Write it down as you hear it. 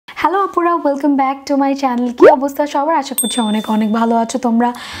Hello আপুরা, welcome back to my channel. কি অবস্থা সবার? আশা করছি অনেক অনেক ভালো আছো তোমরা।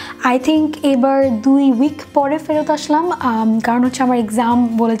 আই থিঙ্ক এবার 2 উইক পরে ফেরত আসলাম, কারণ হচ্ছে আমার এক্সাম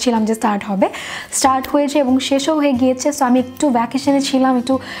বলেছিলাম যে স্টার্ট হয়েছে এবং শেষও হয়ে গিয়েছে। সো আমি একটু ভ্যাকেশনে ছিলাম,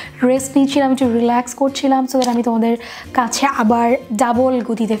 একটু রেস্ট নিচ্ছিলাম, একটু রিল্যাক্স করছিলাম, সো দ্যাট আমি তোমাদের কাছে আবার ডাবল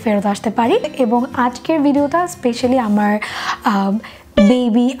গতিতে ফেরত আসতে পারি। এবং আজকের ভিডিওটা স্পেশালি আমার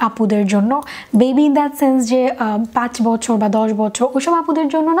বেবি আপুদের জন্য, বেবি ইন দ্যাট সেন্স যে 5 বছর বা 10 বছর ওইসব আপুদের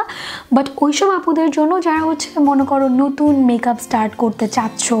জন্য না, বাট ওইসব আপুদের জন্য যারা হচ্ছে মনে করো নতুন মেকআপ স্টার্ট করতে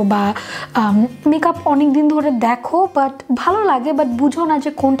চাচ্ছ বা মেকআপ অনেক দিন ধরে দেখো বাট ভালো লাগে বাট বুঝো না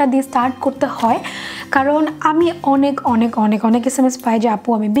যে কোনটা দিয়ে স্টার্ট করতে হয়। কারণ আমি অনেক অনেক অনেক অনেক SMS পাই যে আপু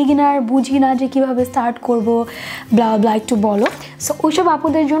আমি বিগিনার, বুঝি না যে কীভাবে স্টার্ট করবো, ব্লা ব্লা, একটু বলো। সো ওইসব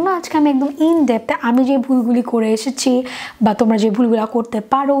আপুদের জন্য আজকে আমি একদম ইন ডেপথে আমি যে ভুলগুলি করে এসেছি বা তোমরা যে ভুলগুলো করতে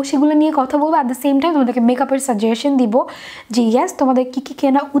পারো সেগুলো নিয়ে কথা বলবো। অ্যাট দ্য সেম টাইম তোমাদেরকে মেকআপের সাজেশন দিব যে ইয়েস তোমাদের কী কী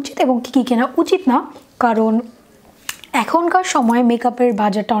কেনা উচিত এবং কী কী কেনা উচিত না। কারণ এখনকার সময় মেকআপের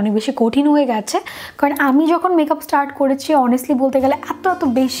বাজারটা অনেক বেশি কঠিন হয়ে গেছে। কারণ আমি যখন মেকআপ স্টার্ট করেছি অনেস্টলি বলতে গেলে এত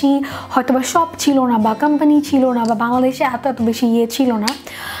বেশি হয়তো বা শপ ছিল না বা কোম্পানি ছিল না বা বাংলাদেশে এত বেশি ছিল না।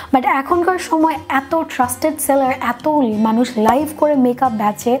 বাট এখনকার সময় এত ট্রাস্টেড সেলার, এত মানুষ লাইভ করে মেকআপ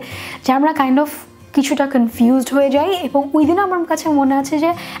বেচে যে আমরা কাইন্ড অফ কিছুটা কনফিউজড হয়ে যাই। এবং ওই দিনও আমার কাছে মনে আছে যে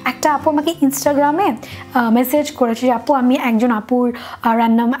একটা আপু আমাকে ইনস্টাগ্রামে মেসেজ করেছে যে আপু আমি একজন আপুর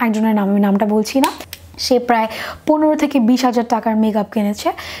র্যান্ডম একজনের নাম, আমি নামটা বলছি না, সে প্রায় 15 থেকে 20 হাজার টাকার মেকআপ কিনেছে।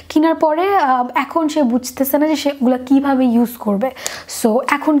 কেনার পরে এখন সে বুঝতেছে না যে সেগুলো কীভাবে ইউজ করবে। সো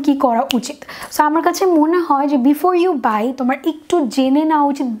এখন কি করা উচিত? সো আমার কাছে মনে হয় যে বিফোর ইউ বাই তোমার একটু জেনে নেওয়া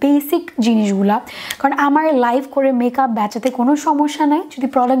উচিত বেসিক জিনিসগুলা। কারণ আমার লাইভ করে মেকআপ বেচাতে কোনো সমস্যা নাই, যদি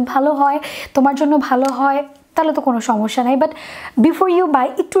প্রোডাক্ট ভালো হয়, তোমার জন্য ভালো হয়, তাহলে তো কোনো সমস্যা নাই। বাট বিফোর ইউ বাই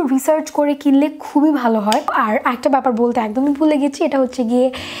একটু রিসার্চ করে কিনলে খুবই ভালো হয়। আর একটা ব্যাপার বলতে একদমই ভুলে গেছি, এটা হচ্ছে গিয়ে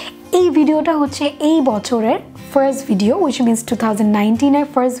এই ভিডিওটা হচ্ছে এই বছরের first video, which means 2019-এর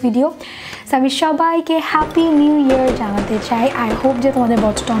first video. So আমি সবাইকে হ্যাপি নিউ ইয়ার জানাতে চাই। আই হোপ যে তোমাদের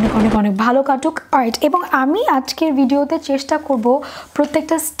বছরটা অনেক অনেক অনেক ভালো কাটুক। অলরাইট, এবং আমি আজকের ভিডিওতে চেষ্টা করব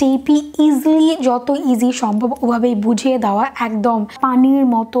প্রত্যেকটা স্টেপই ইজিলি, যত ইজি সম্ভব ওভাবেই বুঝিয়ে দেওয়া, একদম পানির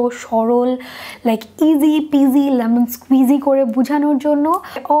মতো সরল, like easy PG lemon squeegee করে বোঝানোর জন্য।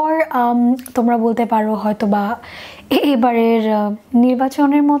 অর তোমরা বলতে পারো হয়তো বা এবারের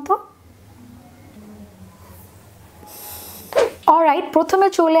নির্বাচনের মতো। অলরাইট, প্রথমে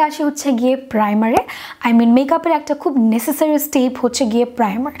চলে আসি হচ্ছে গিয়ে প্রাইমারে। আই মিন মেকআপের একটা খুব নেসেসারি স্টেপ হচ্ছে গিয়ে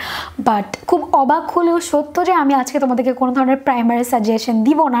প্রাইমার। বাট খুব অবাক হলেও সত্য যে আমি আজকে তোমাদেরকে কোনো ধরনের প্রাইমারের সাজেশন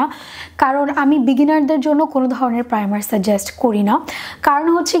দিব না, কারণ আমি বিগিনারদের জন্য কোনো ধরনের প্রাইমার সাজেস্ট করি না। কারণ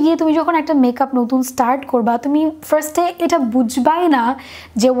হচ্ছে গিয়ে তুমি যখন একটা মেকআপ নতুন স্টার্ট করবা, তুমি ফার্স্টে এটা বুঝবাই না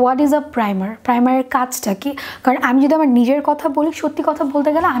যে হোয়াট ইজ আ প্রাইমার, প্রাইমারের কাজটা কি। কারণ আমি যদি আমার নিজের কথা বলি, সত্যি কথা বলতে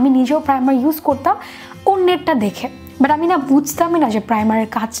গেলে আমি নিজেও প্রাইমার ইউজ করতাম অন্যেরটা দেখে, বাট আমি না বুঝতামই না যে প্রাইমারের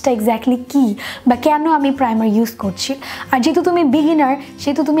কাজটা এক্স্যাক্টলি কী বা কেন আমি প্রাইমার ইউজ করছি। আর যেহেতু তুমি বিগিনার,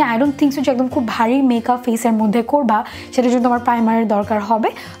 সেহেতু তুমি আই ডোন্ট থিঙ্ক সো যে একদম খুব ভারী মেকআপ ফেসের মধ্যে করবা, সেটার জন্য তোমার প্রাইমারের দরকার হবে।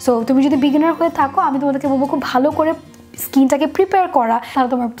 সো তুমি যদি বিগিনার হয়ে থাকো, আমি তোমাদেরকে বলবো খুব ভালো করে স্কিনটাকে প্রিপেয়ার করা, তাহলে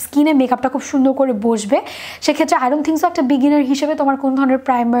তোমার স্কিনে মেকআপটা খুব সুন্দর করে বসবে। সেক্ষেত্রে আই ডোন্ট থিঙ্ক সো একটা বিগিনার হিসেবে তোমার কোন ধরনের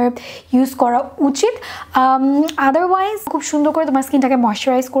প্রাইমার ইউজ করা উচিত। আদারওয়াইজ খুব সুন্দর করে তোমার স্কিনটাকে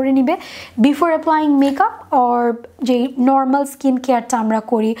ময়শ্চারাইজ করে নিবে বিফোর অ্যাপ্লাইং মেকআপ। অর যে নর্মাল স্কিন কেয়ারটা আমরা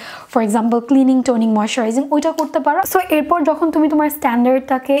করি, for example cleaning, toning, moisturising, ওইটা করতে পারো। সো এরপর যখন তুমি তোমার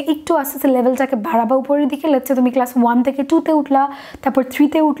স্ট্যান্ডার্ডটাকে একটু আস্তে আস্তে লেভেলটাকে বাড়াবা উপরের দিকে, লেটসে তুমি ক্লাস 1 থেকে 2-তে উঠলা, তারপর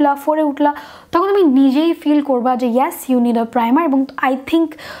 3-তে উঠলা, 4-এ উঠলা, তখন তুমি নিজেই ফিল করবা যে yes you need a primer. এবং আই থিঙ্ক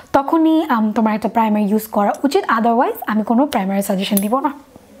তখনই তোমার একটা প্রাইমার ইউজ করা উচিত। আদারওয়াইজ আমি কোনো প্রাইমারের সাজেশন দিব না।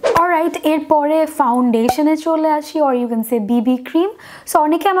 অলরাইট, এরপরে ফাউন্ডেশনে চলে আসি, or you can say Bibi cream. So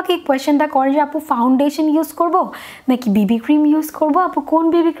অনেকে আমাকে এই কোয়েশ্চেনটা করে যে আপু ফাউন্ডেশন ইউজ করবো নাকি বিবি ক্রিম ইউজ করবো, আপু কোন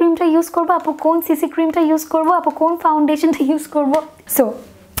বিবি ক্রিমটা ইউজ করবো, আপু কোন সিসি ক্রিমটা ইউজ করবো, আপু কোন ফাউন্ডেশনটা ইউজ করবো। So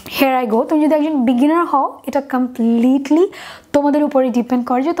here I go. তুমি যদি একজন বিগিনার হও, এটা কমপ্লিটলি তোমাদের উপরে ডিপেন্ড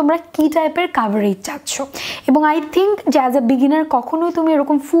করে যে তোমরা কী টাইপের কাভারেজ চাচ্ছ। এবং আই থিঙ্ক যে অ্যাজ এ বিগিনার কখনোই তুমি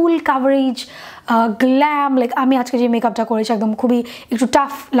এরকম ফুল কাভারেজ গ্ল্যাম, লাইক আমি আজকে যে মেকআপটা করেছি একদম খুবই একটু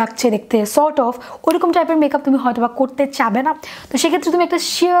টাফ লাগছে দেখতে, সর্ট অফ ওরকম টাইপের মেকআপ তুমি হয়তো বা করতে চাবে না। তো সেক্ষেত্রে তুমি একটা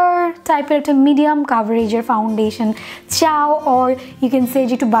শিয়ার টাইপের একটা মিডিয়াম কাভারেজের ফাউন্ডেশন চাও, অর ইউ ক্যান সে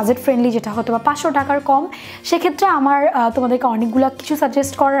যে একটু বাজেট ফ্রেন্ডলি, যেটা হয়তো বা 500 টাকার কম। সেক্ষেত্রে আমার তোমাদেরকে অনেকগুলো কিছু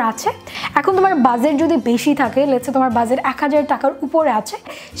সাজেস্ট করার আছে। এখন তোমার বাজেট যদি বেশি থাকে, লেটসে তোমার বাজেট 1000 টাকার উপরে আছে,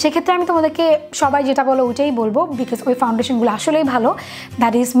 সেক্ষেত্রে আমি তোমাদেরকে সবাই যেটা বলো ওইটাই বলবো, বিকজ ওই ফাউন্ডেশনগুলো আসলেই ভালো।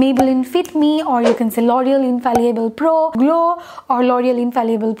 That is Maybelline fit me, or you can say L'Oreal Infallible Pro Glow or L'Oreal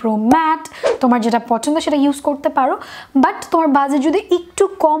Infallible Pro Matte, তোমার যেটা পছন্দ সেটা ইউজ করতে পারো। বাট তোমার বাজেট যদি একটু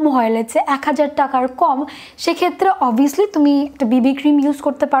কম হয়, লেটস সে 1000 টাকার কম, সেক্ষেত্রে অবভিয়াসলি তুমি একটা বিবি ক্রিম ইউজ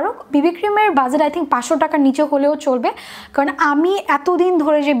করতে পারো। বিবি ক্রিমের বাজেট আই থিঙ্ক 500 টাকার নিচে হলেও চলবে, কারণ আমি এতদিন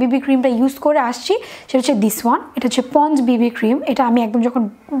ধরে যে বিবি ক্রিমটা ইউজ করে আসছি সেটা হচ্ছে দিস ওয়ান। এটা হচ্ছে পন্ডস বিবি ক্রিম। এটা আমি একদম যখন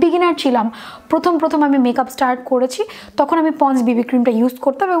বিগিনার ছিলাম, প্রথম আমি মেকআপ স্টার্ট করেছি, তখন আমি পন্ডস বিবি ক্রিমটা ইউজ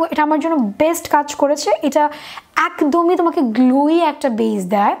করতাম এবং এটা আমার জন্য বেস্ট কাজ করেছে। এটা একদমই তোমাকে গ্লোই একটা বেস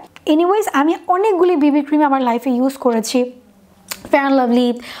দেয়। এনিওয়েজ, আমি অনেকগুলি বিবি ক্রিম আমার লাইফে ইউজ করেছি, fair and lovely,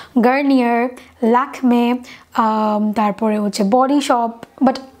 Garnier, Lakme, তারপরে হচ্ছে বডি শপ,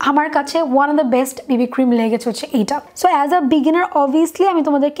 বাট আমার কাছে one of the best Bibi cream লেগেছে হচ্ছে এইটা। So as a beginner obviously আমি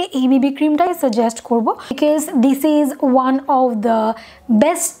তোমাদেরকে এই বিবি ক্রিমটাই সাজেস্ট করবো, because this is one of the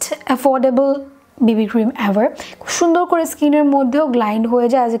best affordable Bibi cream ever. খুব সুন্দর করে স্কিনের মধ্যেও গ্লাইন্ড হয়ে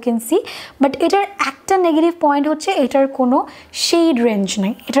যায় as you can see. But এটার একটা নেগেটিভ পয়েন্ট হচ্ছে এটার কোনো শেড রেঞ্জ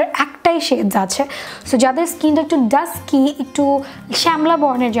নেই, এটার একটাই শেডস আছে। সো যাদের স্কিনটা একটু ডাস্কি, একটু শ্যামলা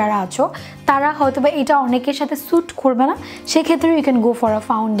বর্ণের যারা আছো, তারা হয়তো বা এটা অনেকের সাথে স্যুট করবে না, সেক্ষেত্রে you can go for a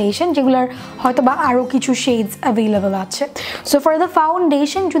foundation, যেগুলোর হয়তো বা আরও কিছু শেডস অ্যাভেলেবল আছে। সো ফর দ্য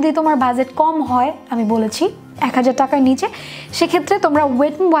ফাউন্ডেশন, যদি তোমার বাজেট কম হয়, আমি বলেছি 1000 টাকার নিচে, সেক্ষেত্রে তোমরা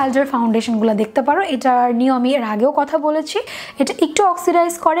ওয়েট এন্ড ওয়াইল্ডের ফাউন্ডেশনগুলো দেখতে পারো। এটার নিয়ে আমি এর আগেও কথা বলেছি। এটা একটু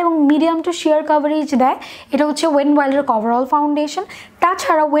অক্সিডাইজ করে এবং মিডিয়াম টু শিয়ার কাভারেজ দেয়। এটা হচ্ছে ওয়েট এন্ড ওয়াইল্ডের কভারঅল ফাউন্ডেশন।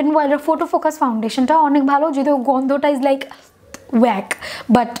 তাছাড়া ওয়েট এন্ড ওয়াইল্ডের ফটো ফোকাস ফাউন্ডেশনটা অনেক ভালো, যদিও গন্ধটা ইজ লাইক ওয়্যাক,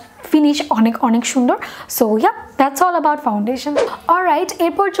 বাট ফিনিশ অনেক সুন্দর। So yeah, that's all about foundation. Alright,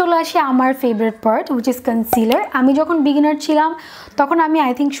 এরপর চলে আসি আমার favourite part, which is concealer. আমি যখন বিগিনার ছিলাম তখন আমি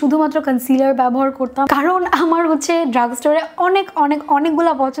আই থিঙ্ক শুধুমাত্র কনসিলার ব্যবহার করতাম, কারণ আমার হচ্ছে ড্রাগ স্টোরে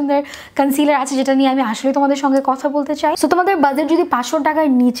অনেকগুলো পছন্দের কনসিলার আছে, যেটা নিয়ে আমি আসলে তোমাদের সঙ্গে কথা বলতে চাই। সো তোমাদের বাজেট যদি 500 টাকার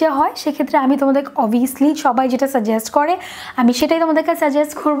নিচে হয়, সেক্ষেত্রে আমি তোমাদের অবভিয়াসলি সবাই যেটা সাজেস্ট করে আমি সেটাই তোমাদেরকে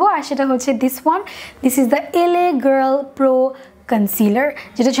সাজেস্ট করবো, আর সেটা হচ্ছে this one. This is the LA Girl Pro concealer,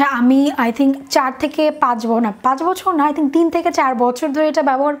 যেটা হচ্ছে আমি আই থিঙ্ক 4 থেকে 5 বছর না, আই থিঙ্ক 3 থেকে 4 বছর ধরে এটা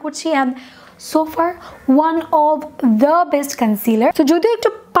ব্যবহার করছি, and so far one of the best concealer. So যদিও একটু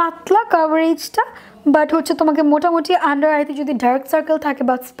পাতলা কভারেজটা, বাট হচ্ছে তোমাকে মোটামুটি আন্ডার আইতে যদি ডার্ক সার্কেল থাকে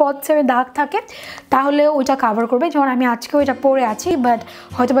বা স্পটসের দাগ থাকে, তাহলে ওইটা কাভার করবে। যেমন আমি আজকেও এটা পরে আছি, বাট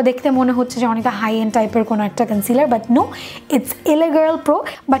হয়তো বা দেখতে মনে হচ্ছে যে অনেকটা হাই এন্ড টাইপের কোনো একটা concealer, but no, it's LA Girl Pro।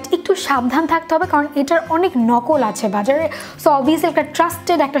 But একটু সাবধান থাকতে হবে, কারণ এটার অনেক নকল আছে বাজারে। সো অবভিয়াসলি একটা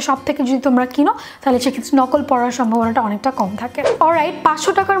ট্রাস্টেড একটা শপ থেকে যদি তোমরা কিনো, তাহলে সেক্ষেত্রে নকল পড়ার সম্ভাবনাটা অনেকটা কম থাকে। অলরাইট,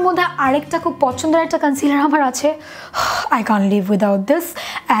 500 টাকার মধ্যে আরেকটা খুব পছন্দের একটা কনসিলার আমার আছে, I can't live without this,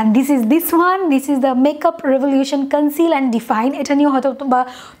 and this is this one. This is the makeup revolution conceal and define. এটা নিয়ে হয়তো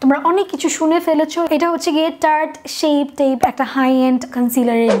তোমরা অনেক কিছু শুনে ফেলেছো। এটা হচ্ছে গিয়ে টার্ট শেপ টেপ একটা high end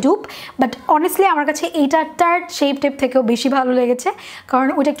কনসিলারের dope, but honestly আমার কাছে এইটা টার্ট শেপ টেপ থেকেও বেশি ভালো লেগেছে, কারণ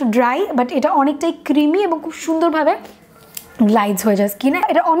ওটা একটু ড্রাই, বাট এটা অনেকটাই ক্রিমি এবং খুব সুন্দরভাবে গ্লাইডস হয়ে যায় স্কিনে।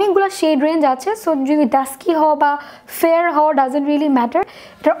 এটা অনেকগুলো শেড রেঞ্জ আছে, সো যদি ডাস্কি হও বা ফেয়ার হও, ডাজন্ট রিয়েলি ম্যাটার।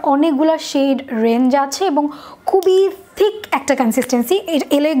 এটার অনেকগুলো শেড রেঞ্জ আছে এবং খুবই থিক একটা কনসিস্টেন্সি।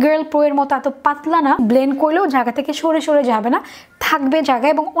 LA Girl Pro এর মতো এত পাতলা না, ব্লেন্ড করলেও জায়গা থেকে সরে যাবে না, থাকবে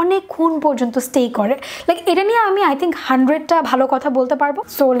জায়গায় এবং অনেকক্ষণ পর্যন্ত স্টে করে। লাইক এটা নিয়ে আমি আই থিঙ্ক 100টা ভালো কথা বলতে পারবো।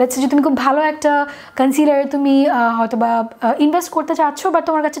 সো লেটস সে যদি তুমি খুব ভালো একটা কনসিলারে তুমি হয়তো বা ইনভেস্ট করতে চাচ্ছ, বাট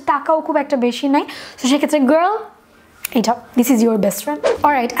তোমার কাছে টাকাও খুব একটা বেশি নাই, তো সেক্ষেত্রে গার্ল, এটা this is your best friend.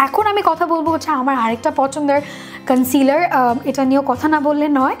 Alright, এখন আমি কথা বলবো হচ্ছে আমার আরেকটা পছন্দের কনসিলার। এটা নিয়েও কথা না বললে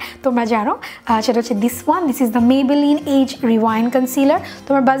নয়, তোমরা জানো, সেটা হচ্ছে this one. This is the Maybelline Age Rewind concealer.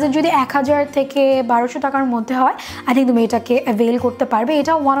 তোমার বাজেট যদি 1000 থেকে 1200 টাকার মধ্যে হয়, আই থিঙ্ক তুমি এটাকে অ্যাভেল করতে পারবে।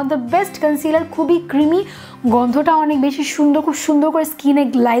 এটা one of the best concealer, খুবই ক্রিমি, গন্ধটা অনেক বেশি সুন্দর, খুব সুন্দর করে স্কিনে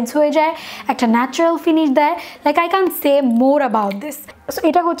গ্লাইডস হয়ে যায়, একটা ন্যাচারাল ফিনিশ দেয়। Like I can say more about this. So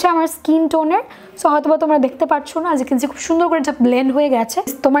এটা হচ্ছে আমার স্কিন টোনের। সো হয়তো বা তোমরা দেখতে পাচ্ছ না, যে কিন্তু খুব সুন্দর করে এটা ব্লেন্ড হয়ে গেছে।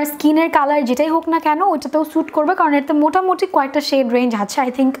 তোমার স্কিনের কালার যেটাই হোক না কেন, ওইটাতেও স্যুট করবে, কারণ এতে মোটামুটি কয়েকটা শেড রেঞ্জ আছে। আই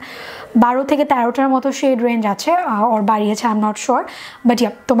থিঙ্ক 12 থেকে 13টার মতো শেড রেঞ্জ আছে, ওর বাড়িয়েছে, I am not sure, but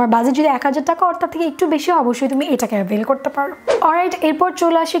yeah, তোমার বাজেট যদি 1000 টাকা ওর তার থেকে একটু বেশি, অবশ্যই তুমি এটাকে অ্যাভেল করতে পারো। অলরাইট, এরপর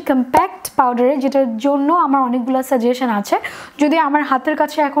চলে আসি কম্প্যাক্ট পাউডারে, যেটার জন্য আমার অনেকগুলো সাজেশন আছে। যদি আমার হাতের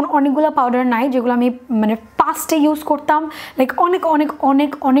কাছে এখন অনেকগুলো পাউডার নাই, যেগুলো আমি মানে পাস্টে ইউজ করতাম, লাইক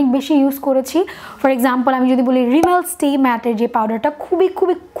অনেক বেশি ইউজ করেছি। ফর এক্সাম্পল আমি যদি বলি রিমেল স্টে ম্যাটের যে পাউডারটা,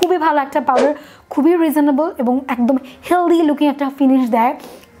 খুবই ভালো একটা পাউডার, খুবই রিজনেবল এবং একদম হেলদি লুকিং একটা ফিনিশ দেয়।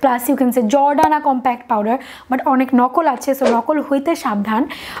 Plus you can say জর্ডানা compact powder, but অনেক নকল আছে, সো নকল হইতে সাবধান,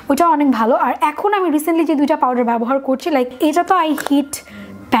 ওইটা অনেক ভালো। আর এখন আমি রিসেন্টলি যে 2টা পাউডার ব্যবহার করছি, লাইক এটা তো আই হিট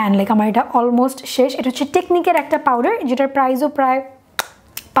প্যান, লাইক আমার এটা অলমোস্ট শেষ। এটা হচ্ছে টেকনিকের একটা পাউডার, যেটার প্রাইসও প্রায়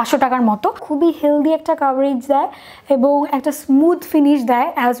 500 টাকার মতো। খুবই হেলদি একটা কাভারেজ দেয় এবং একটা স্মুথ ফিনিশ দেয়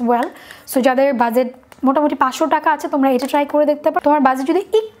অ্যাজ ওয়েল। সো যাদের বাজেট মোটামুটি 500 টাকা আছে তোমরা এটা ট্রাই করে দেখতে পারো। তোমার বাজেট যদি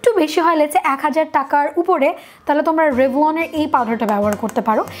একটু বেশি হয়, লেটস সে 1000 টাকার উপরে, তাহলে তোমরা রেভলনের এই পাউডারটা ব্যবহার করতে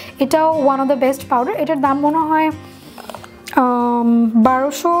পারো। এটাও one of the best powder. এটার দাম মনে হয়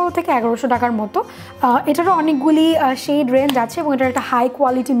 1200 থেকে 1100 টাকার মতো। এটারও অনেকগুলি শেড রেঞ্জ আছে এবং এটার একটা হাই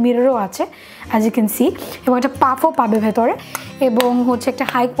কোয়ালিটি মিররও আছে অ্যাজ ইউ ক্যান সি, এবং একটা পাফও পাবে ভেতরে, এবং হচ্ছে একটা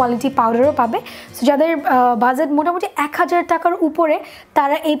হাই কোয়ালিটি পাউডারও পাবে। সো যাদের বাজেট মোটামুটি 1000 টাকার উপরে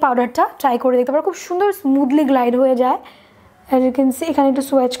তারা এই পাউডারটা ট্রাই করে দেখতে পারো। খুব সুন্দর স্মুথলি গ্লাইড হয়ে যায় অ্যাজ ইউ ক্যান সি। এখানে একটু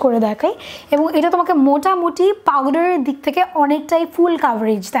সুইচ করে দেখাই, এবং এটা তোমাকে মোটামুটি পাউডারের দিক থেকে অনেকটাই ফুল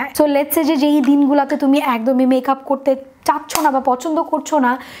কাভারেজ দেয়। সো লেটস সে যেই দিনগুলোতে তুমি একদমই মেকআপ করতে চাচ্ছ না বা পছন্দ করছো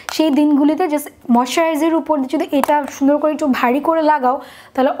না, সেই দিনগুলিতে জাস্ট ময়শ্চারাইজারের উপর যদি এটা সুন্দর করে একটু ভারী করে লাগাও,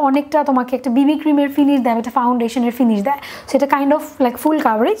 তাহলে অনেকটা তোমাকে একটা বিবি ক্রিমের ফিনিশ দেয়, একটা ফাউন্ডেশনের ফিনিশ দেয়। সেটা kind of like full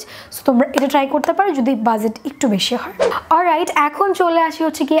coverage. So তোমরা এটা ট্রাই করতে পারো যদি বাজেট একটু বেশি হয়। অলরাইট, এখন চলে আসি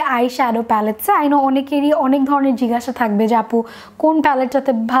হচ্ছে কি আই শ্যাডো প্যালেটসে। আই নো অনেকেরই অনেক ধরনের জিজ্ঞাসা থাকবে যে আপু কোন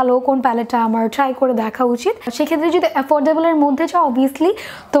প্যালেটটাতে ভালো, কোন প্যালেটটা আমার ট্রাই করে দেখা উচিত। সেক্ষেত্রে যদি অ্যাফোর্ডেবলের মধ্যে চাও, অবভিয়াসলি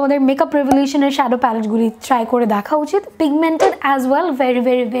তোমাদের মেকআপ রেভলিউশনের শ্যাডো প্যালেটগুলি ট্রাই করে দেখা উচিত। Pigmented as well, very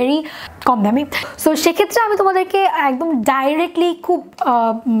very very কম দামি। সো সেক্ষেত্রে আমি তোমাদেরকে একদম ডাইরেক্টলি খুব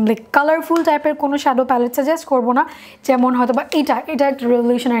লাইক কালারফুল টাইপের কোনো শ্যাডো প্যালেট সাজেস্ট করবো না। যেমন হয়তো বা এটা একটা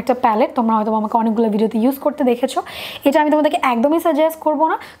রেভলিউশনের একটা প্যালেট, তোমরা হয়তো আমাকে অনেকগুলো ভিডিওতে ইউজ করতে দেখেছো। এটা আমি তোমাদেরকে একদমই সাজেস্ট করবো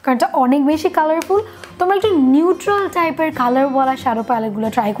না, কারণ এটা অনেক বেশি কালারফুল। তোমরা একটু নিউট্রাল টাইপের কালারওয়ালা শ্যাডো প্যালেটগুলো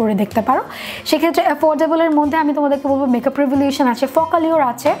ট্রাই করে দেখতে পারো। সেক্ষেত্রে অ্যাফোর্ডেবলের মধ্যে আমি তোমাদেরকে বলবো মেকআপ রেভলিউশন আছে, ফকালিওর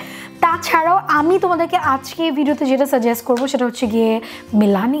আছে। তাছাড়াও আমি তোমাদেরকে আজকে ভিডিওতে যেটা সাজেস্ট করবো সেটা হচ্ছে গিয়ে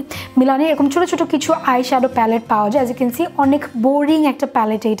মিলানি এরকম ছোটো ছোটো কিছু আই শ্যাডো প্যালেট পাওয়া যায়। অ্যাজ ইউ ক্যান সি অনেক বোরিং একটা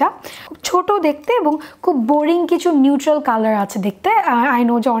প্যালেট, এটা খুব ছোটো দেখতে এবং খুব বোরিং কিছু নিউট্রাল কালার আছে দেখতে। আই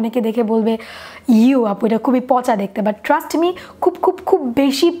নো যে অনেকে দেখে বলবে আপু এটা খুবই পচা দেখতে, বাট ট্রাস্ট মি খুব খুব খুব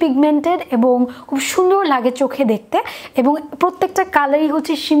বেশি পিগমেন্টেড এবং খুব সুন্দর লাগে চোখে দেখতে। এবং প্রত্যেকটা কালারই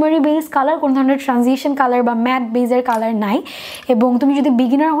হচ্ছে শিমারি বেস কালার, কোনো ধরনের ট্রানজিশন কালার বা ম্যাট বেজের কালার নাই। এবং তুমি যদি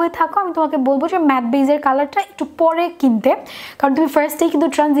বিগিনার হয়ে থাকো, আমি তোমাকে বলবো যে ম্যাট বেজের কালারটা একটু পরে কিনতে, কারণ তুমি ফার্স্টেই কিন্তু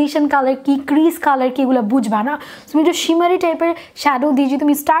ট্রানজিশন কালার কি, ক্রিজ কালার কি, এগুলো বুঝবা না। তুমি একটু শিমারি টাইপের শ্যাডো দিয়ে যদি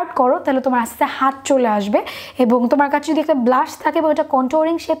তুমি স্টার্ট করো, তাহলে তোমার আস্তে আস্তে হাত চলে আসবে। এবং তোমার কাছে যদি একটা ব্লাশ থাকে বা ওটা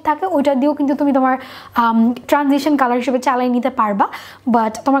কন্ট্রোলিং শেপ থাকে, ওইটা দিয়েও কিন্তু তুমি তোমার ট্রানজিশন কালার হিসেবে চালাই নিতে পারবা।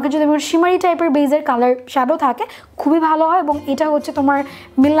 বাট তোমার কাছে যদি শিমারি টাইপের বেজের কালার শ্যাডো থাকে, খুবই ভালো হয়। এবং এটা হচ্ছে তোমার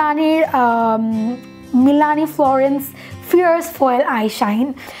Milani Florence fierce foil I shine,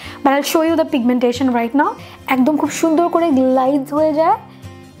 but আইল show you the pigmentation right now. একদম খুব সুন্দর করে গ্লাইডস হয়ে যায়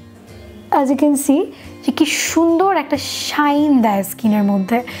অ্যাজ ইউ ক্যান সি, যে কি সুন্দর একটা শাইন দেয় স্কিনের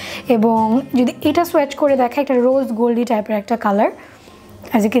মধ্যে। এবং যদি এটা সোয়েচ করে দেখা, একটা রোজ গোল্ডি টাইপের একটা colour,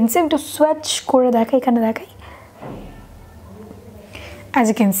 as you can see একটু সোয়েচ করে দেখা, এখানে দেখাই অ্যাজ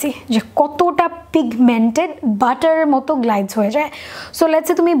ইউ ক্যান সি যে কতটা পিগমেন্টেড বাটারের মতো গ্লাইডস হয়ে যায়। সো লেটস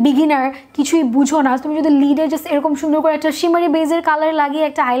সে তুমি বিগিনার, কিছুই বুঝো না, তুমি যদি লিডে জাস্ট এরকম সুন্দর করে একটা শিমারি বেজের কালার লাগিয়ে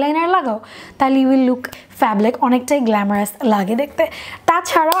একটা আইলাইনার লাগাও, তাহলে ইউ উইল লুক ফ্যাবলেক, অনেকটাই গ্ল্যামারাস লাগে দেখতে।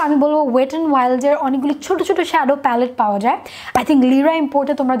 তাছাড়াও আমি বলবো ওয়েট অ্যান্ড ওয়াইল্ডের অনেকগুলি ছোটো ছোটো শ্যাডো প্যালেট পাওয়া যায়। আই থিঙ্ক লিরা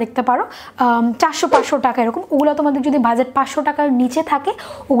ইম্পোর্টে তোমরা দেখতে পারো 400-500 টাকা এরকম। ওগুলো তোমাদের যদি বাজেট 500 টাকার নিচে থাকে,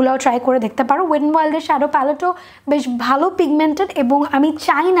 ওগুলোও ট্রাই করে দেখতে পারো। ওয়েট অ্যান্ড ওয়াইল্ডের শ্যাডো প্যালেটও বেশ ভালো পিগমেন্টেড, এবং আমি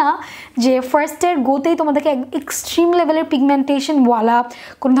চাই না যে ফার্স্টের গোতেই তোমাদেরকে এক্সট্রিম লেভেলের পিগমেন্টেশনওয়ালা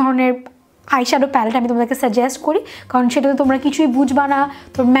কোনো ধরনের আই শ্যাডো প্যালেট আমি তোমাদেরকে সাজেস্ট করি, কারণ সেটাতে তোমরা কিছুই বুঝবা না,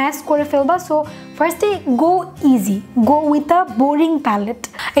 তো ম্যাচ করে ফেলবা। সো ফার্স্টে গো easy, go with a boring palette.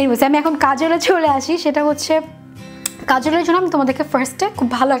 Anyways, আমি এখন কাজলে চলে আসি। সেটা হচ্ছে কাজলের জন্য আমি তোমাদেরকে ফার্স্টে খুব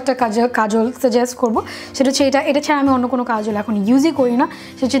ভালো একটা কাজল সাজেস্ট করবো। সেটা হচ্ছে এটা ছাড়া আমি অন্য কোনো কাজল এখন ইউজই করি না।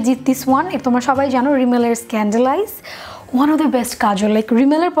 সেটা হচ্ছে দিস ওয়ান, তোমরা সবাই জানো রিমেলের স্ক্যান্ডালাইজ, one of the best Kajal. Like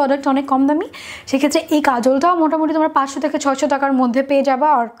রিমেলের product অনেক কম দামি, সেক্ষেত্রে এই কাজলটাও মোটামুটি তোমরা 500 থেকে 600 টাকার মধ্যে পেয়ে যাবা,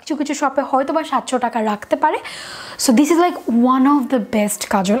 আর কিছু কিছু শপে হয়তো বা 700 টাকা রাখতে পারে। So this is like one of the best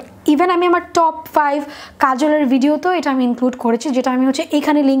Kajal. Even আমি আমার টপ 5 কাজলের ভিডিওতেও এটা আমি ইনক্লুড করেছি, যেটা আমি হচ্ছে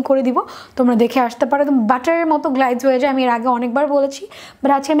এইখানে লিঙ্ক করে দিব, তোমরা দেখে আসতে পারো। একদম বাটারের মতো গ্লাইডস হয়ে যায়, আমি এর আগে অনেকবার বলেছি,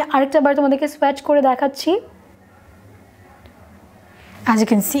 বাট আজকে আমি আরেকটা বার তোমাদেরকে সোয়াচ করে দেখাচ্ছি। অ্যাজ ইউ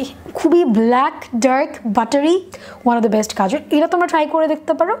ক্যান সি খুবই black dark buttery, one of the best কাজল। এটা তোমরা ট্রাই করে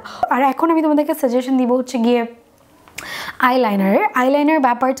দেখতে পারো। আর এখন আমি তোমাদেরকে সাজেশন দিব হচ্ছে গিয়ে আইলাইনার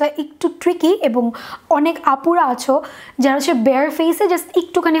ব্যাপারটা একটু ট্রিকি এবং অনেক আপুরা আছো যারা হচ্ছে বেয়ার ফেসে জাস্ট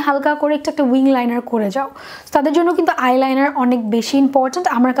একটুখানি হালকা করে একটা উইং লাইনার করে যাও, তাদের জন্য কিন্তু আইলাইনার অনেক বেশি ইম্পর্ট্যান্ট।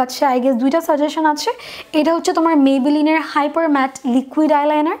 আমার কাছে আই গেস দুইটা সাজেশন আছে। এটা হচ্ছে তোমার মেবেলিনের হাইপার ম্যাট লিকুইড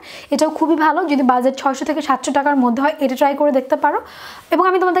আইলাইনার, এটাও খুবই ভালো। যদি বাজেট 600 থেকে 700 টাকার মধ্যে হয় এটা ট্রাই করে দেখতে পারো। এবং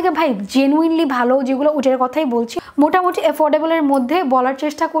আমি তোমাদেরকে ভাই জেনুইনলি ভালো যেগুলো ওটার কথাই বলছি, মোটামুটি অ্যাফোর্ডেবলের মধ্যে বলার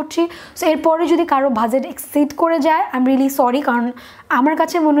চেষ্টা করছি। সো এরপরে যদি কারো বাজেট এক্সিড করে যায় আই এম রিয়েলি সরি, কারণ আমার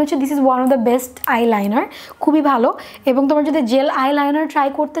কাছে মনে হচ্ছে this is one of the best eyeliner, খুবই ভালো। এবং তোমার যদি জেল আইলাইনার ট্রাই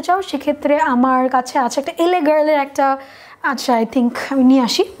করতে চাও সেক্ষেত্রে আমার কাছে আছে একটা এলএ গার্লের একটা, আচ্ছা আই থিঙ্ক আমি নিয়ে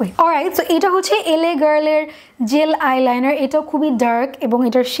আসি। অলরাইট, সো এটা হচ্ছে এলএ গার্লের জেল আইলাইনার, এটাও খুবই ডার্ক এবং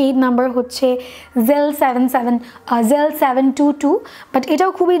এটার শেড নাম্বার হচ্ছে জেল 722, বাট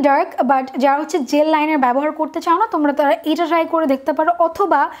এটাও খুবই ডার্ক। বাট যারা হচ্ছে জেল লাইনার ব্যবহার করতে চাও না তোমরা তারা এটা ট্রাই করে দেখতে পারো,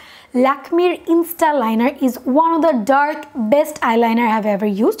 অথবা ল্যাকমির Insta liner is one of the dark best eyeliner I have ever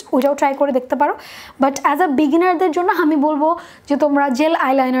used, ওইটাও ট্রাই করে দেখতে পারো। বাট অ্যাজ আ বিগিনারদের জন্য আমি বলবো যে তোমরা জেল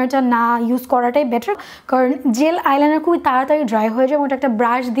আইলাইনারটা না ইউজ করাটাই বেটার, কারণ জেল আইলাইনার খুবই তাড়াতাড়ি ড্রাই হয়ে যায় এবং ওটা একটা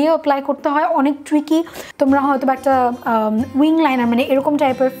ব্রাশ দিয়ে অ্যাপ্লাই করতে হয়, অনেক ট্রিকি। তোমরা হয়তো একটা উইং লাইনার মানে এরকম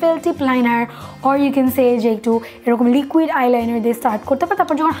টাইপের fail tip liner or you can say যে একটু এরকম লিকুইড আইলাইনার দিয়ে স্টার্ট করতে পারো,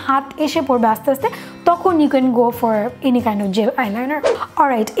 তারপর যখন হাত এসে পড়বে আস্তে আস্তে তখন you can go for any kind of jail eyeliner.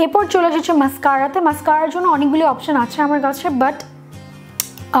 Alright, এরপর চলে এসেছে মাস্কারাতে। মাস্কারার জন্য অনেকগুলি অপশন আছে আমার কাছে, বাট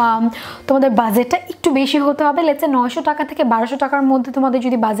তোমাদের বাজেটটা একটু বেশি হতে হবে। লেটস সে 900 টাকা থেকে 1200 টাকার মধ্যে তোমাদের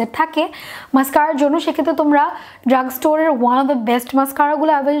যদি বাজেট থাকে মাস্কারার জন্য, সেক্ষেত্রে তোমরা ড্রাগ স্টোরের one of the best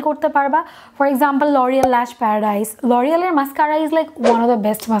মাস্কারাগুলো avail করতে পারবা। ফর এক্সাম্পল লরিয়াল ল্যাশ paradise, লরিয়ালের mascara is like one of the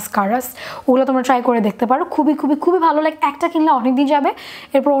best মাস্কারাস, ওগুলো তোমরা ট্রাই করে দেখতে পারো, খুবই খুবই খুবই ভালো। লাইক একটা কিনলে অনেক দিন যাবে,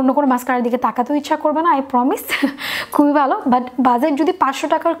 এরপর অন্য কোনো মাস্কারার দিকে তাকাতেও ইচ্ছা করবে না, আই প্রমিস। খুবই ভালো। বাট বাজেট যদি 500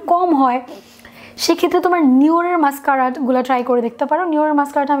 টাকার কম হয় সেক্ষেত্রে তোমার নিউরের মাস্কারাগুলো ট্রাই করে দেখতে পারো। নিউরের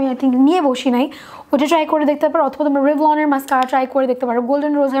মাস্কারাটা আমি আই থিঙ্ক নিয়ে বসি নাই, ওটা ট্রাই করে দেখতে পারো, অথবা তোমার রেভলনের মাস্কারা ট্রাই করে দেখতে পারো।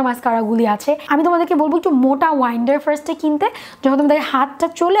 গোল্ডেন রোজের মাস্কারাগুলি আছে। আমি তোমাদেরকে বলবো একটু মোটা ওয়াইন্ডার ফার্স্টে কিনতে, যখন তোমাদের হাতটা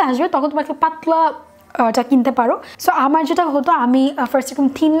চলে আসবে তখন তোমাকে পাতলা টা কিনতে পারো। সো আমার যেটা হতো আমি ফার্স্ট এরকম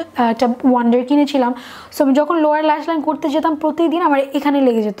থিন একটা ওয়ান্ডার কিনেছিলাম। সো আমি যখন লোয়ার ল্যাশ লাইন করতে যেতাম প্রতিদিন আমার এখানে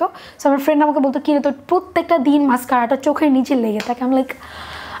লেগে যেত। সো আমার ফ্রেন্ড আমাকে বলতো কিনে তো প্রত্যেকটা দিন মাস্কারাটা চোখের নিচে লেগে থাকে। আমি লাইক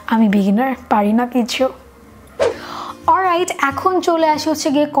আমি বিগিনার, পারি না কিছু। অলরাইট, এখন চলে আসি হচ্ছে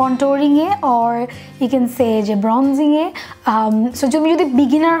গিয়ে কন্ট্রোলিংয়ে অর ইউ ক্যান সে যে ব্রঞ্জিংয়ে। সো তুমি যদি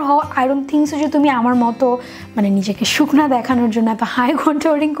বিগিনার হও আই ডোন্ট থিঙ্ক সো যে তুমি আমার মতো মানে নিজেকে শুকনা দেখানোর জন্য এত হাই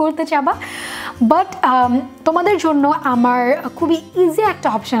কন্ট্রোলিং করতে চাবা। বাট তোমাদের জন্য আমার খুবই ইজি একটা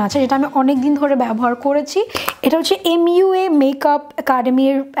অপশান আছে যেটা আমি অনেক দিন ধরে ব্যবহার করেছি। এটা হচ্ছে MUA মেকআপ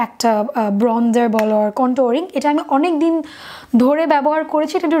একাডেমির একটা ব্রঞ্জার বলো আর কন্ট্রোলিং, এটা আমি অনেক দিন ধরে ব্যবহার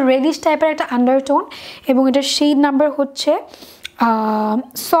করেছি। এটা একটু রেডিশ টাইপের একটা আন্ডারটোন এবং এটার শেড নাম্বার হচ্ছে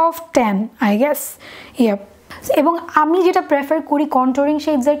সফট 10 আই গেস। এবং আমি যেটা প্রেফার করি কন্ট্রোলিং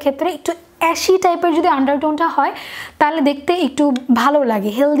শেডসের ক্ষেত্রে একটু অ্যাশি টাইপের যদি আন্ডারটোনটা হয় তাহলে দেখতে একটু ভালো লাগে,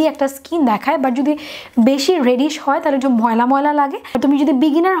 হেলদি একটা স্কিন দেখায়। বাট যদি বেশি রেডিশ হয় তাহলে একটু ময়লা ময়লা লাগে। তুমি যদি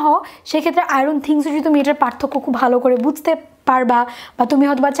বিগিনার হও সেক্ষেত্রে আই ডোন্ট থিঙ্ক যদি তুমি এটার পার্থক্য খুব ভালো করে বুঝতে পারবা, বা তুমি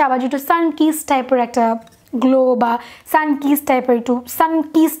হয়তো বা চাবা যে একটু সানকিস টাইপের একটা গ্লো বা সানকিস টাইপের একটু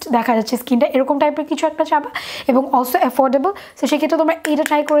সানকিস্ট দেখা যাচ্ছে স্কিনটা, এরকম টাইপের কিছু একটা চাবা এবং অলসো অ্যাফোর্ডেবল। সো সেক্ষেত্রে তোমরা এটা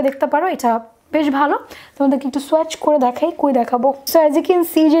ট্রাই করে দেখতে পারো, এটা বেশ ভালো। তোমাদেরকে একটু সোয়াচ করে দেখাই, কই দেখাবো। So as you can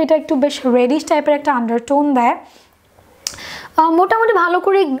see যে এটা একটু বেশ রেডিশ টাইপের একটা আন্ডারটোন দেয়, মোটামুটি ভালো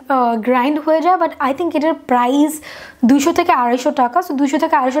করে গ্রাইন্ড হয়ে যায়। বাট আই থিঙ্ক এটার প্রাইস 200 থেকে 250 টাকা। সো 200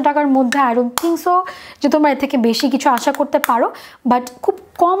 থেকে 250 টাকার মধ্যে আই ডোন্ট থিঙ্ক সো যে তোমরা এর থেকে বেশি কিছু আশা করতে পারো। বাট খুব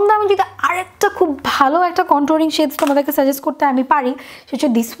কম দামে যদি আরেকটা খুব ভালো একটা কন্ট্রোলিং শেডস তোমাদেরকে সাজেস্ট করতে আমি পারি, সেটা হচ্ছে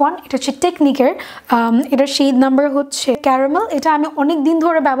দিস ওয়ান। এটা হচ্ছে টেকনিকের, এটার শেড নাম্বার হচ্ছে ক্যারামেল। এটা আমি অনেক দিন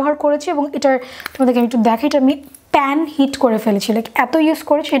ধরে ব্যবহার করেছি এবং এটার তোমাদেরকে আমি একটু দেখাই, এটা আমি প্যান হিট করে ফেলেছি, লাইক এত ইউজ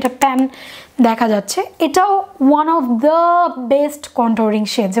করেছি এটা প্যান দেখা যাচ্ছে। এটাও one of the best controlling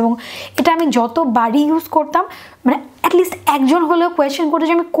shades এবং এটা আমি যতবারই ইউজ করতাম মানে অ্যাটলিস্ট একজন হলেও কোয়েশ্চেন করতে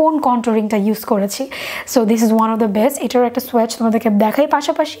যে আমি কোন কন্ট্রোলিংটা ইউজ করেছি। So this is one of the best. এটারও একটা সোয়াচ তোমাদেরকে দেখাই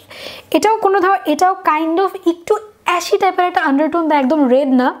পাশাপাশি। এটাও কোনো ধর এটাও কাইন্ড অফ একটু অ্যাশি টাইপের একটা আন্ডারটোন দেয়, একদম রেড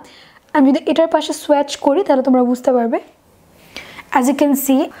না। আমি যদি এটার পাশে সোয়াচ করি তাহলে তোমরা বুঝতে পারবে। অ্যাজ ইউ ক্যান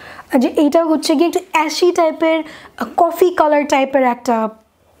সি যে এইটা হচ্ছে গিয়ে একটু অ্যাশি টাইপের কফি কালার টাইপের একটা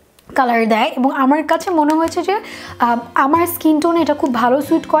কালার দেয় এবং আমার কাছে মনে হয়েছে যে আমার স্কিন টোনে এটা খুব ভালো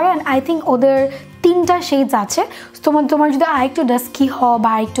স্যুট করে। অ্যান্ড আই থিঙ্ক ওদের 3টা শেডস আছে। তোমার যদি আরেকটু ডাস্কি হও বা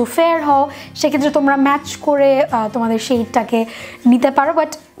আরেকটু ফেয়ার হও সেক্ষেত্রে তোমরা ম্যাচ করে তোমাদের শেডটাকে নিতে পারো।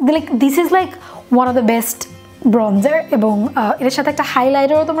 But like this is like one of the best bronzer এবং এর সাথে একটা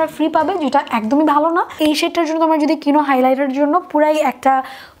হাইলাইটারও তোমরা ফ্রি পাবে, যেটা একদমই ভালো না। এই শেডটার জন্য তোমরা যদি কিনো হাইলাইটারের জন্য পুরাই একটা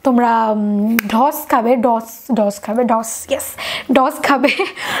তোমরা ডস খাবে, ডস খাবে।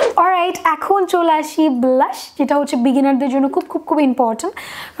 অলরাইট, এখন চলে আসি ব্লাশ, যেটা হচ্ছে বিগিনারদের জন্য খুব খুব খুব ইম্পর্টেন্ট।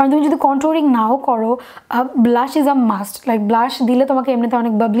 কারণ তুমি যদি কন্ট্রোলিং নাও করো, blush is a must. Like blush দিলে তোমাকে এমনিতে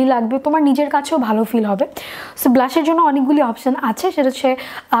অনেক বাবলি লাগবে, তোমার নিজের কাছেও ভালো ফিল হবে। সো ব্লাশের জন্য অনেকগুলি অপশান আছে। সেটা হচ্ছে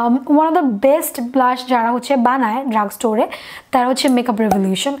one of the best blush যারা হচ্ছে বানায় ড্রাগ স্টোরে, তারা হচ্ছে makeup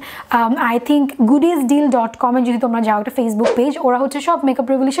revolution. I think goodiesdeal.com যদি তোমরা যাও, একটা ফেসবুক পেজ, ওরা হচ্ছে সব মেকআপ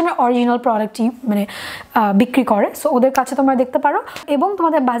রেভলিউশনের অরিজিনাল প্রোডাক্টই মানে বিক্রি করে। সো ওদের কাছে তোমরা দেখতে পারো, এবং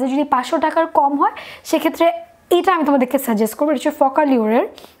তোমাদের বাজেট যদি 500 টাকার কম হয় সেক্ষেত্রে এটা আমি তোমাদেরকে সাজেস্ট করবো। এটা হচ্ছে ফকালিওরের,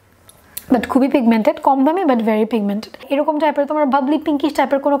 বাট খুবই পিগমেন্টেড, কম দামি বাট ভেরি পিগমেন্টেড। এরকম টাইপের তোমরা বাবলি পিঙ্কিশ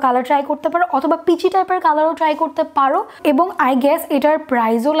টাইপের কোনো কালার ট্রাই করতে পারো, অথবা পিচি টাইপের কালারও ট্রাই করতে পারো। এবং আই গেস এটার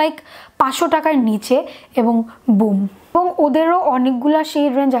প্রাইসও লাইক 500 টাকার নিচে, এবং বুম। এবং ওদেরও অনেকগুলা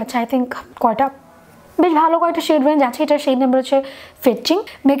শেড রেঞ্জ আছে, আই থিঙ্ক কয়টা বেশ ভালো কয়েকটা শেড রেঞ্জ আছে। এটার শেড নাম্বার হচ্ছে fishing.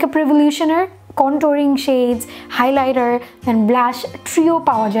 Makeup রেভলিউশনের কন্ট্রোরিং shades, highlighter and blush trio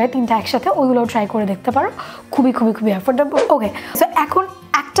পাওয়া যায়, তিনটা একসাথে, ওইগুলোও ট্রাই করে দেখতে পারো। খুবই খুবই খুবই অ্যাফোর্ডেবল। ওকে, সো এখন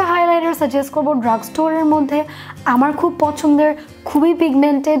একটা হাইলাইটার সাজেস্ট করবো ড্রাগ স্টোরের মধ্যে, আমার খুব পছন্দের, খুবই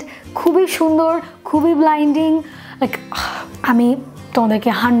পিগমেন্টেড, খুবই সুন্দর, খুবই ব্লাইন্ডিং। লাইক আমি তোমাদেরকে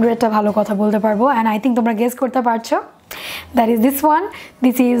 100টা ভালো কথা বলতে পারবো, অ্যান্ড আই থিঙ্ক তোমরা গেস করতে পারছো। That is this one.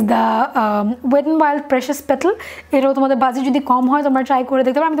 This is the Wet n Wild Precious Petal. এটাও তোমাদের বাজেট যদি কম হয় তোমরা ট্রাই করে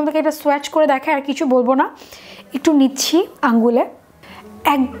দেখতে পারো। আমি তোমাদেরকে এটা সোয়াচ করে দেখাই, আর কিছু বলবো না। একটু নিচ্ছি আঙ্গুলে,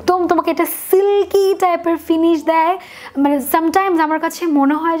 একদম তোমাকে এটা সিল্কি টাইপের ফিনিশ দেয়। মানে সামটাইমস আমার কাছে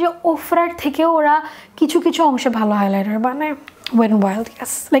মনে হয় যে ওফরার থেকেও ওরা কিছু কিছু অংশে ভালো হাইলাইটার বানায়। Wet n Wild,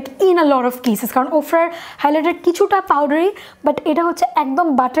 yes, like in a lot of cases, কারণ ওফরার হাইলাইটার কিছুটা পাউডারি, বাট এটা হচ্ছে একদম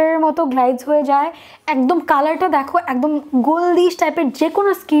বাটারের মতো গ্লাইডস হয়ে যায়। একদম কালারটা দেখো, একদম গোল্ডিশ টাইপের, যে কোনো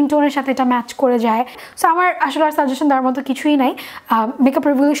স্কিন টোনের সাথে এটা ম্যাচ করে যায়। সো আমার আসলে আর সাজেশন দেওয়ার মতো কিছুই নাই। মেকআপ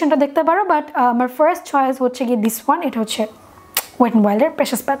রেভলিউশনটা দেখতে পারো, বাট আমার ফার্স্ট চয়েস হচ্ছে গিয়ে দিস ওয়ান। এটা হচ্ছে Wet n Wildের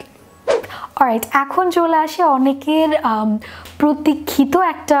Precious Petal। Alright, এখন চলে আসে অনেকের প্রতীক্ষিত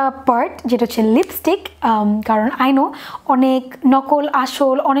একটা পার্ট, যেটা হচ্ছে লিপস্টিক। কারণ আই নো অনেক নকল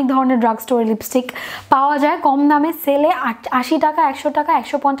আসল অনেক ধরনের ড্রাগ স্টোরে লিপস্টিক পাওয়া যায় কম দামে সেলে, 80 টাকা, 100 টাকা,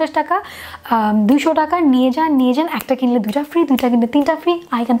 150 টাকা, 200 টাকা। নিয়ে যান, একটা কিনলে 2টা ফ্রি, 2টা কিনলে 3টা free.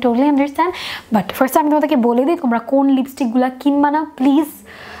 I can totally understand, but first আমি তোমাদেরকে বলে দিই তোমরা কোন লিপস্টিকগুলো কিনবা না, প্লিজ।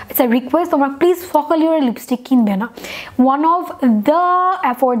 ইটস আ রিকোয়েস্ট, তোমরা প্লিজ ফকালিওরের লিপস্টিক কিনবে না। One of the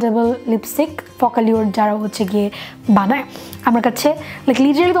affordable lipstick ফকালিওর যারা হচ্ছে গিয়ে বানায় আমার কাছে। লাইক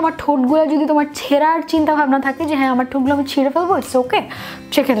লিটারালি তোমার ঠোঁটগুলো যদি তোমার ছেঁড়ার চিন্তা ভাবনা থাকে যে হ্যাঁ আমার ঠোঁটগুলো আমি ছিঁড়ে ফেলবো, ইটস ওকে,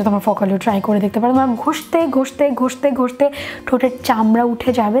 সেক্ষেত্রে তোমার ফকালিও ট্রাই করে দেখতে পারো। তোমার ঘষতে ঠোঁটের চামড়া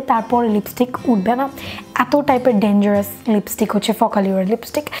উঠে যাবে, তারপর লিপস্টিক উঠবে না। এত টাইপের ডেঞ্জারাস লিপস্টিক হচ্ছে ফকালিওর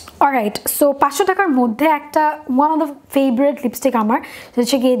লিপস্টিক। অলরাইট, সো 500 টাকার মধ্যে একটা one of the favourite lipstick আমার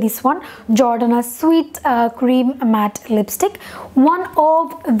হচ্ছে গিয়ে this one, জর্ডানা sweet cream mat lipstick. One of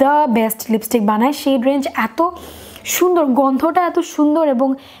the best lipstick বানায়। শেড রেঞ্জ এত সুন্দর, গন্ধটা এত সুন্দর, এবং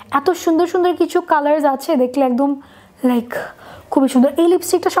এত সুন্দর সুন্দর কিছু কালার্স আছে, দেখলে একদম লাইক খুবই সুন্দর। এই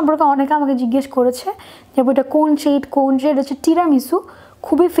লিপস্টিকটা সম্পর্কে অনেকে আমাকে জিজ্ঞেস করেছে যে এটা কোন শেড হচ্ছে টিরামিসু।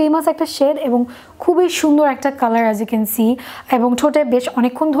 খুবই ফেমাস একটা শেড এবং খুবই সুন্দর একটা colour as you can see, এবং ঠোঁটে বেশ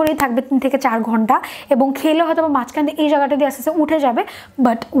অনেকক্ষণ ধরেই থাকবে, 3 থেকে 4 ঘন্টা, এবং খেলে হয়তো মাঝখান দিয়ে এই জায়গাটা দিয়ে আস্তে আস্তে উঠে যাবে,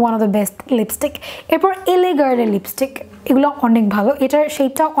 but one of the best lipstick. এরপর ShimmerGirl লিপস্টিক, এগুলো অনেক ভালো। এটার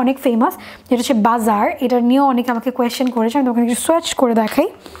শেডটা অনেক ফেমাস, যেটা হচ্ছে বাজার। এটা নিয়েও অনেকে আমাকে কোয়েশ্চেন করেছে, আমি তোমাকে কিছু সোয়াচ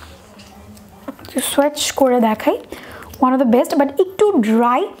করে দেখাই। One of the best, but একটু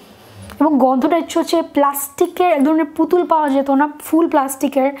ড্রাই, এবং গন্ধটা হচ্ছে প্লাস্টিকের, এক ধরনের পুতুল পাওয়া যেত না, ফুল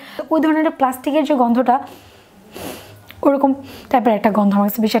প্লাস্টিকের, ওই ধরনের প্লাস্টিকের যে গন্ধটা, ওরকম টাইপের একটা গন্ধ আমার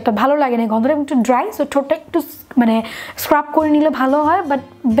কাছে বেশি একটা ভালো লাগে না গন্ধটা, একটু ড্রাই। সো ঠোঁটটা একটু মানে স্ক্রাব করে নিলে ভালো হয়, but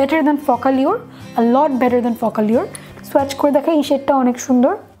better than ফকালিওর, a lot better than ফকালিওর। Swatch করে দেখা, এই শেডটা অনেক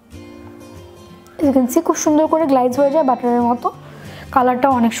সুন্দর, ইউ ক্যান সি খুব সুন্দর করে গ্লাইজ হয়ে যায় বাটারের মতো।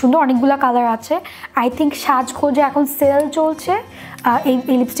 কালারটাও অনেক সুন্দর, অনেকগুলো কালার আছে। আই থিঙ্ক সাজগোজে এখন সেল চলছে এই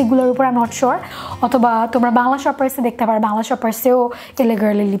লিপস্টিকগুলোর উপর, আই নট শিওর, অথবা তোমরা বাংলা শপার্সে দেখতে পারো, বাংলা শপার্সেও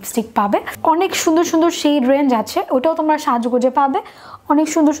ShimmerGirl লিপস্টিক পাবে। অনেক সুন্দর সুন্দর শেড রেঞ্জ আছে, ওটাও তোমরা সাজগোজে পাবে। অনেক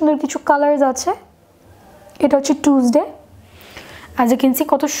সুন্দর সুন্দর কিছু কালার্স আছে। এটা হচ্ছে টুজডে, অ্যাজ ইউ ক্যান সি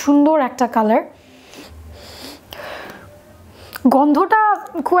কত সুন্দর একটা কালার। গন্ধটা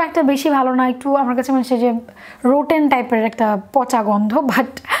খুব একটা বেশি ভালো না, একটু আমার কাছে মনে হচ্ছে যে রোটেন টাইপের একটা পচা গন্ধ, বাট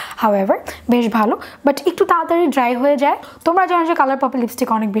হাউএভার বেশ ভালো, বাট একটু তাড়াতাড়ি ড্রাই হয়ে যায়। তোমরা জানো যে কালার পপের লিপস্টিক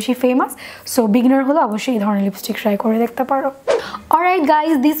অনেক বেশি ফেমাস, সো বিগিনার হলে অবশ্যই এই ধরনের লিপস্টিক ট্রাই করে দেখতে পারো। Alright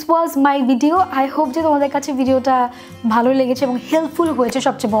guys, this was my video. I hope যে তোমাদের কাছে ভিডিওটা ভালো লেগেছে এবং হেল্পফুল হয়েছে,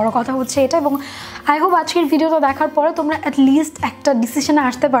 সবচেয়ে বড় কথা হচ্ছে এটা। এবং আই হোপ আজকের ভিডিওটা দেখার পরে তোমরা অ্যাটলিস্ট একটা ডিসিশনে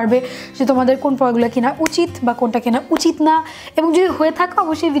আসতে পারবে যে তোমাদের কোন প্রোডাক্টগুলো কেনা উচিত বা কোনটা কেনা উচিত না। এবং যদি হয়ে থাকে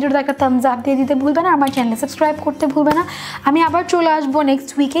অবশ্যই ভিডিওটা একটা থামস আপ দিয়ে দিতে ভুলবে না, আমার চ্যানেলে সাবস্ক্রাইব করতে ভুলবে না। আমি আবার চলে আসবো নেক্সট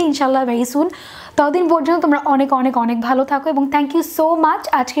উইকে ইনশাল্লাহ, ভেরি সুন। ততদিন পর্যন্ত তোমরা অনেক অনেক অনেক ভালো থাকো এবং থ্যাংক ইউ সো মাচ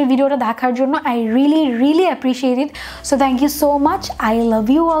আজকের ভিডিওটা দেখার জন্য। I really appreciate it. So thank you so much, I love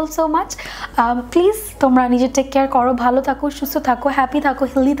you all so much. Please তোমরা নিজের টেক কেয়ার করো, ভালো থাকো, সুস্থ থাকো, হ্যাপি থাকো,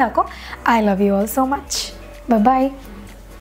 হেলদি থাকো। I love you all so much. Bye bye.